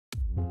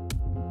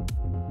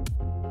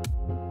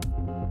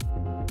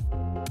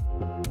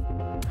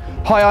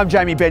Hi, I'm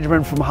Jamie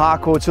Benjamin from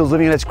Harcourts Hills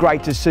Living, and it's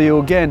great to see you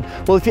again.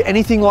 Well, if you're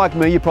anything like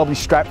me, you're probably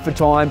strapped for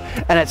time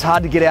and it's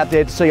hard to get out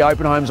there to see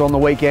open homes on the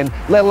weekend,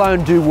 let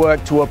alone do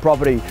work to a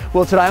property.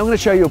 Well, today I'm going to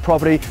show you a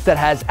property that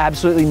has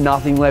absolutely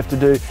nothing left to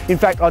do. In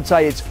fact, I'd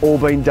say it's all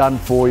been done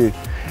for you.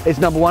 It's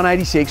number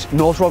 186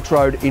 North Rocks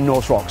Road in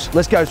North Rocks.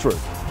 Let's go through.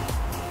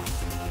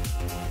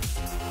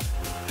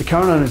 The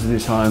current owners of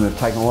this home have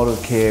taken a lot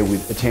of care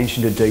with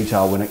attention to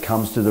detail when it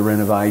comes to the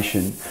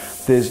renovation.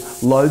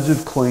 There's loads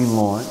of clean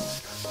lines,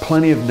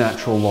 plenty of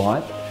natural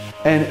light,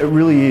 and it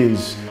really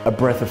is a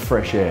breath of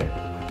fresh air.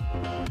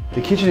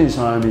 The kitchen in this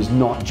home is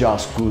not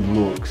just good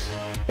looks.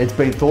 It's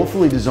been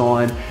thoughtfully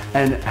designed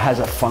and has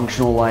a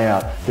functional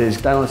layout. There's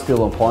stainless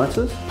steel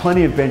appliances,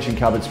 plenty of bench and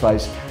cupboard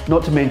space,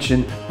 not to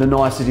mention the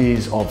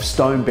niceties of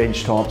stone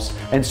bench tops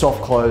and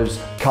soft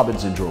closed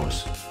cupboards and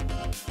drawers.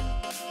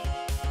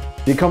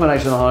 The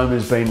accommodation of the home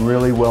has been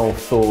really well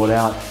thought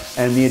out,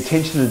 and the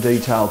attention to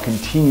detail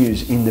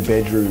continues in the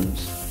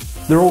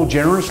bedrooms. They're all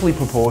generously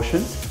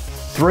proportioned,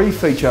 3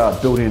 feature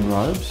built-in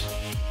robes,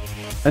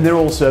 and they're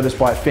all serviced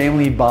by a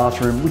family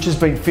bathroom which has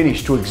been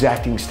finished to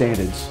exacting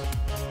standards.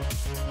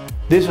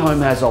 This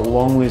home has a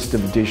long list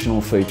of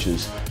additional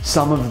features.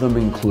 Some of them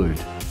include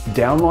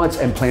downlights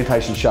and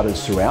plantation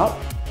shutters throughout,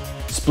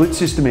 split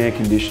system air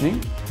conditioning,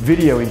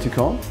 video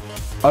intercom,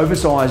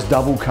 oversized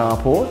double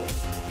carport,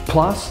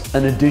 plus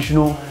an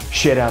additional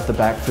shed out the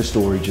back for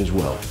storage as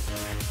well.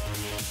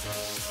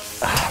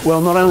 Well,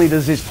 not only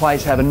does this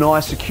place have a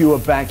nice secure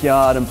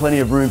backyard and plenty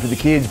of room for the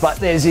kids, but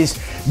there's this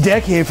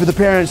deck here for the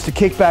parents to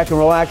kick back and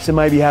relax and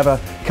maybe have a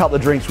couple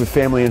of drinks with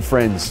family and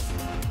friends.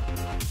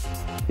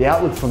 The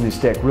outlook from this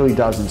deck really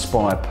does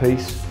inspire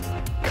peace,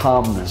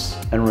 calmness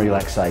and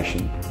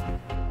relaxation.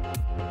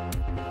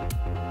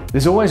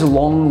 There's always a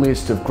long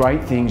list of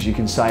great things you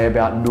can say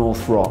about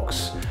North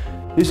Rocks.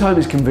 This home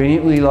is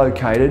conveniently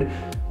located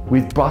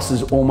with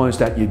buses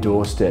almost at your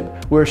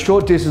doorstep. We're a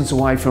short distance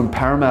away from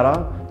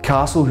Parramatta,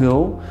 Castle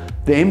Hill,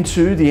 the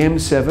M2, the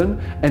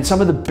M7, and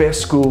some of the best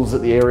schools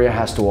that the area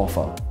has to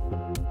offer.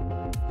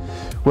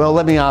 Well,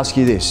 let me ask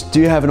you this. Do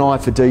you have an eye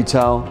for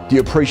detail? Do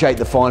you appreciate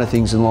the finer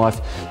things in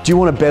life? Do you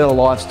want a better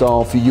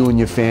lifestyle for you and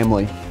your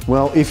family?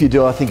 Well, if you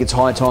do, I think it's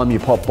high time you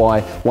pop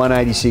by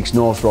 186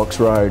 North Rocks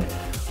Road.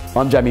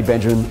 I'm Jamie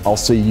Benjamin. I'll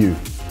see you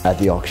at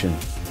the auction.